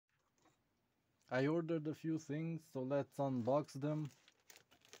I ordered a few things, so let's unbox them.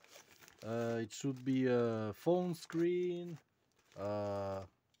 It should be a phone screen,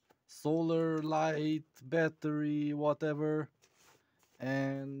 solar light, battery, whatever,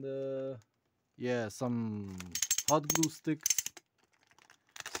 and yeah, some hot glue sticks.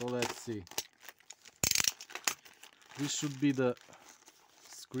 So let's see. This should be the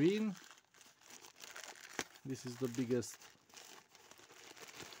screen. This is the biggest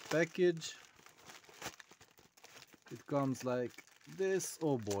package. It comes like this.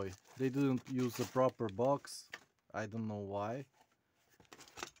 Oh boy, they didn't use a proper box. I don't know why.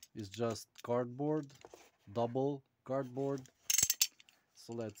 It's just cardboard, double cardboard.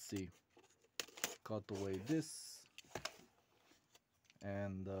 So let's see. Cut away this.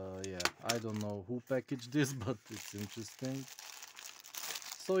 And yeah, I don't know who packaged this, but it's interesting.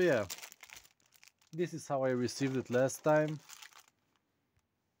 So yeah, this is how I received it last time.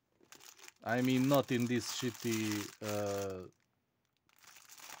 I mean, not in this shitty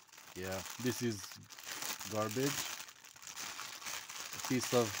yeah, this is garbage. A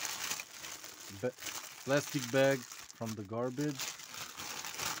piece of plastic bag from the garbage.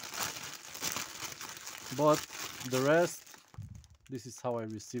 But the rest, this is how I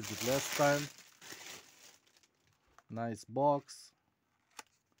received it last time. Nice box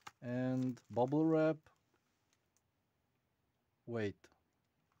and bubble wrap. Wait.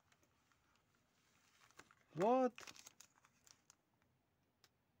 What?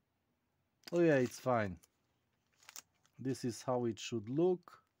 Oh yeah, it's fine. This is how it should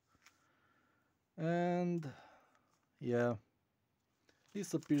look. And yeah,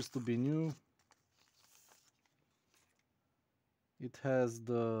 this appears to be new. It has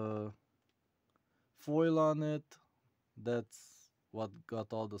the foil on it. That's what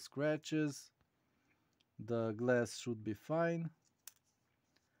got all the scratches. The glass should be fine.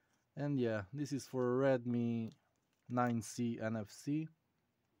 And yeah, this is for a Redmi 9C NFC.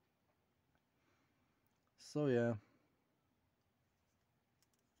 So yeah,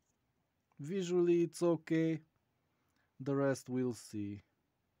 visually it's okay. The rest we'll see.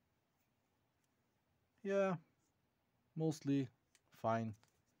 Yeah, mostly fine.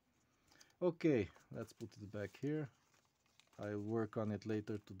 Okay, let's put it back here. I'll work on it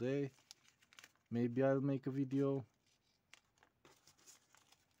later today. Maybe I'll make a video.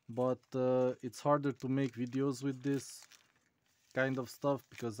 But it's harder to make videos with this kind of stuff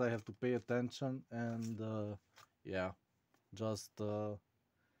because I have to pay attention and yeah, just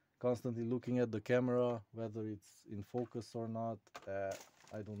constantly looking at the camera, whether it's in focus or not.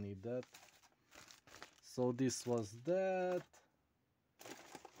 I don't need that. So this was that.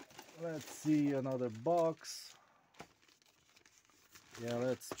 Let's see another box. Yeah,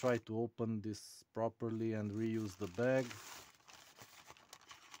 let's try to open this properly and reuse the bag.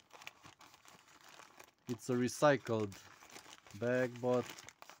 It's a recycled bag, but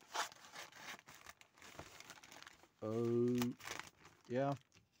yeah.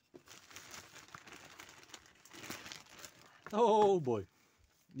 Oh boy.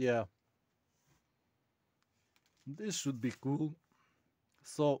 Yeah. This should be cool.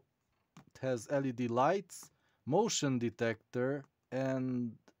 So it has LED lights, motion detector,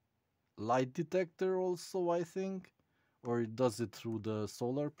 and light detector also, I think. Or it does it through the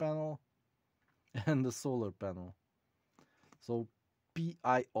solar panel. And the solar panel. So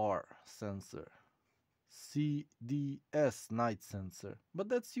PIR sensor. CDS night sensor. But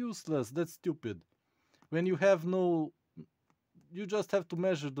that's useless. That's stupid. When you have no... You just have to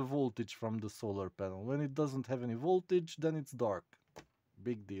measure the voltage from the solar panel. When it doesn't have any voltage, then it's dark.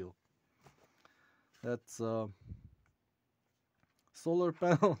 Big deal. That's solar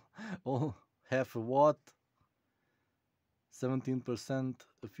panel. Oh, half a watt. 17%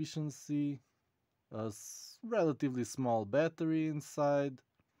 efficiency. A relatively small battery inside.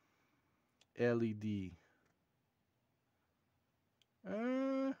 LED.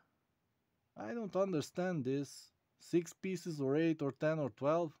 I don't understand this. 6 pieces or 8 or 10 or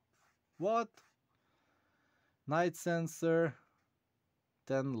 12? What? Night sensor.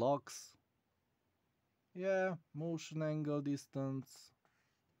 10 locks. Yeah, motion angle distance.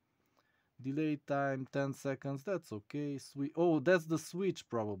 Delay time 10 seconds. That's okay. Oh, that's the switch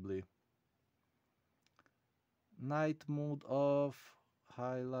probably. Night mode off.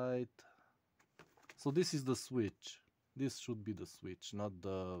 Highlight. So this is the switch. This should be the switch, not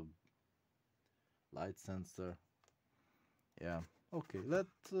the light sensor. Yeah. Okay,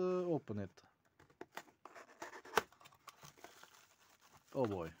 let's open it. Oh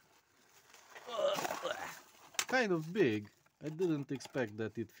boy. Kind of big. I didn't expect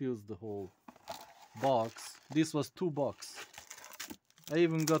that it fills the whole box. This was 2 bucks. I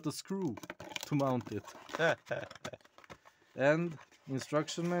even got a screw to mount it. And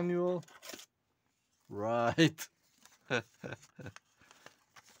instruction manual. Right.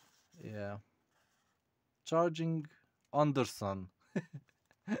 Yeah. Charging under sun.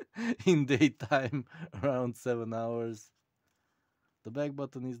 In daytime, around 7 hours. The back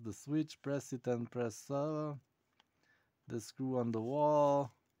button is the switch. Press it and press the screw on the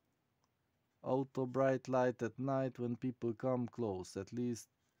wall. Auto bright light at night when people come close. At least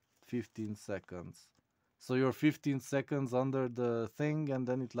 15 seconds. So you're 15 seconds under the thing and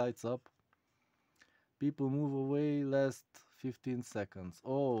then it lights up. People move away, last 15 seconds.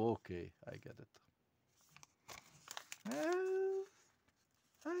 Oh, okay, I get it.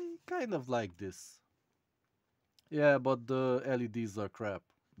 I kind of like this. Yeah, but the LEDs are crap.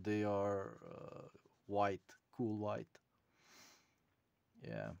 They are white, cool white.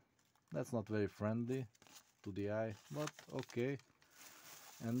 Yeah, that's not very friendly to the eye, but okay.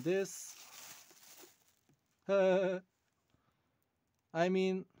 And this, I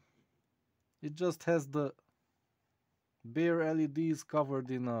mean, it just has the bare LEDs covered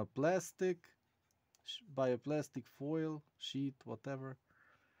in a plastic, by a plastic foil, sheet, whatever.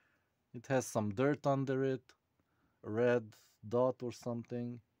 It has some dirt under it, a red dot or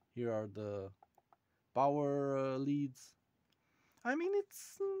something. Here are the power leads. I mean,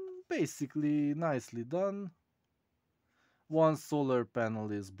 it's basically nicely done. One solar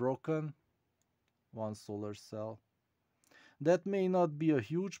panel is broken, one solar cell. That may not be a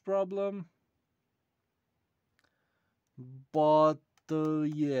huge problem, but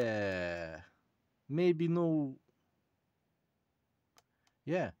yeah, maybe no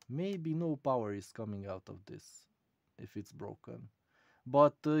power is coming out of this if it's broken.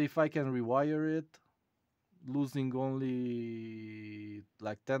 But if I can rewire it, losing only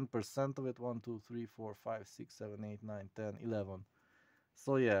like 10% of it, 1 2 3 4 5 6 7 8 9 10 11.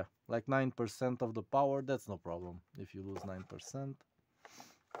 So yeah, like 9% of the power, that's no problem if you lose 9%.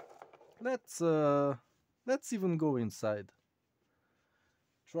 Let's even go inside.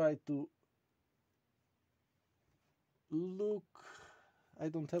 Try to look. I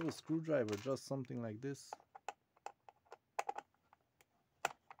don't have a screwdriver, just something like this.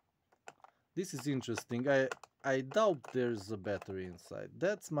 This is interesting. I doubt there's a battery inside.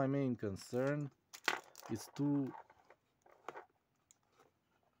 That's my main concern. It's too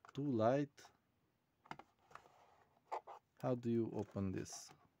light. How do you open this?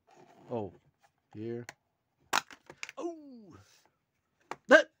 Oh, here. Oh,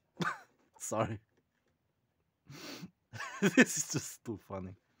 that. Sorry. This is just too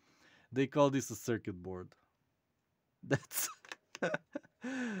funny. They call this a circuit board. That's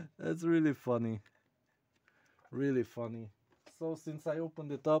that's really funny. Really funny. So since I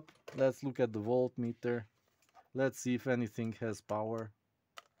opened it up, let's look at the voltmeter. Let's see if anything has power.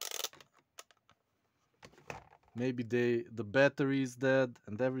 Maybe the battery is dead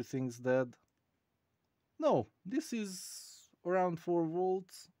and everything's dead. No, this is around 4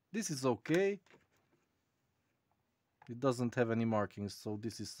 volts. This is okay. It doesn't have any markings, so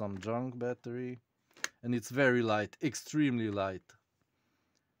this is some junk battery. And it's very light, extremely light.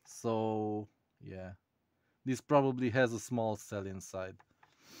 So, yeah. This probably has a small cell inside.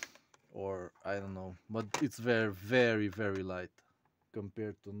 Or, I don't know. But it's very, very, very light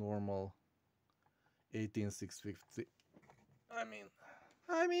compared to normal 18650.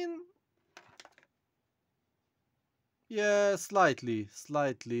 I mean, yeah, slightly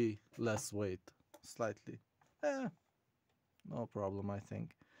less weight. Slightly. No problem, I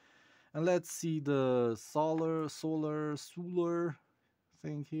think. And let's see the solar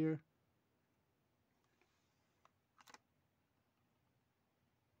thing here.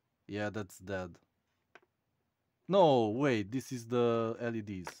 Yeah, that's dead. No, wait, this is the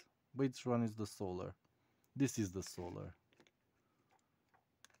LEDs. Which one is the solar? This is the solar.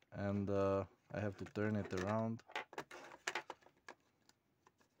 And I have to turn it around.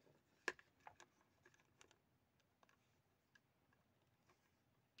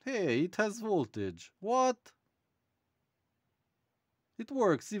 Hey, it has voltage. What? It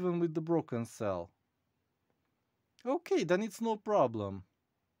works even with the broken cell. Okay, then it's no problem.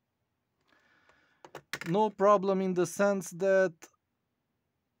 No problem in the sense that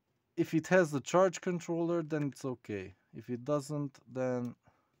if it has a charge controller, then it's okay. If it doesn't, then...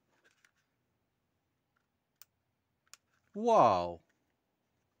 Wow!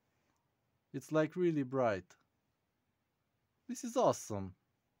 It's like really bright. This is awesome.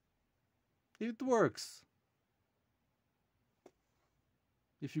 It works.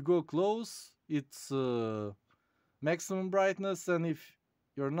 If you go close, it's maximum brightness, and if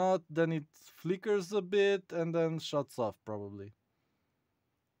you're not, then it flickers a bit and then shuts off probably.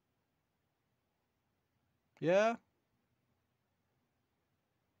 Yeah.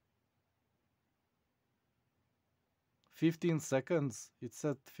 $15. It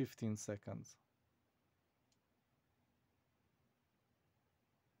said 15 seconds.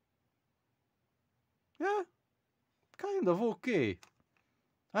 Yeah, kind of okay.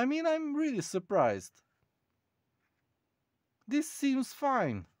 I mean, I'm really surprised. This seems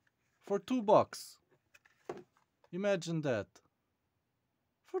fine for $2. Imagine that.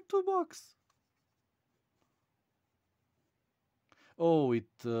 For $2. Oh, it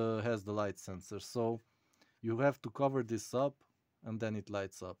has the light sensor, so you have to cover this up and then it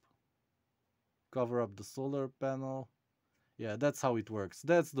lights up. Cover up the solar panel. Yeah, that's how it works.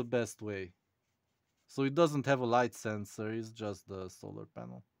 That's the best way. So it doesn't have a light sensor, it's just the solar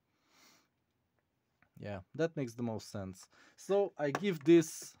panel. Yeah, that makes the most sense. So I give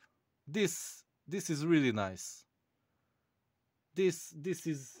this is really nice. This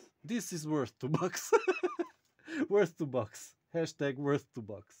is worth $2. Worth $2. Hashtag worth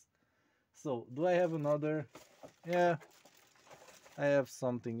 $2. So do I have another? Yeah, I have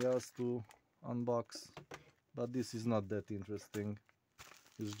something else to unbox, but this is not that interesting.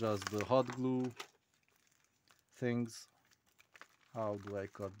 It's just the hot glue things. How do I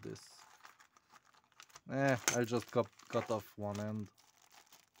cut this? I just cut off one end.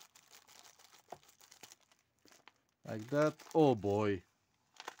 Like that. Oh boy.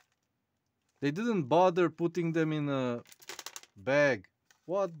 They didn't bother putting them in a bag.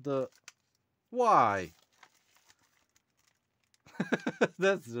 What the? Why?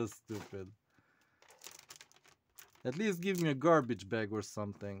 That's just stupid. At least give me a garbage bag or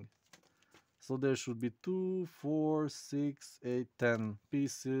something. So there should be 2, 4, 6, 8, 10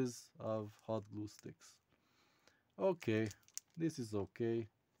 pieces of hot glue sticks. Okay, this is okay.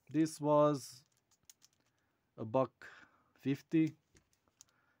 This was $1.50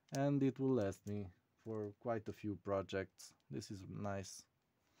 and it will last me for quite a few projects. This is nice.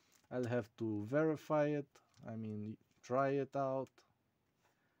 I'll have to verify it, I mean try it out,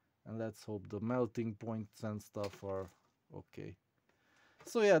 and let's hope the melting points and stuff are okay.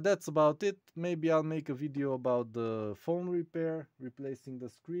 So yeah, that's about it. Maybe I'll make a video about the phone repair, replacing the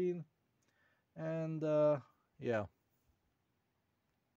screen, and yeah,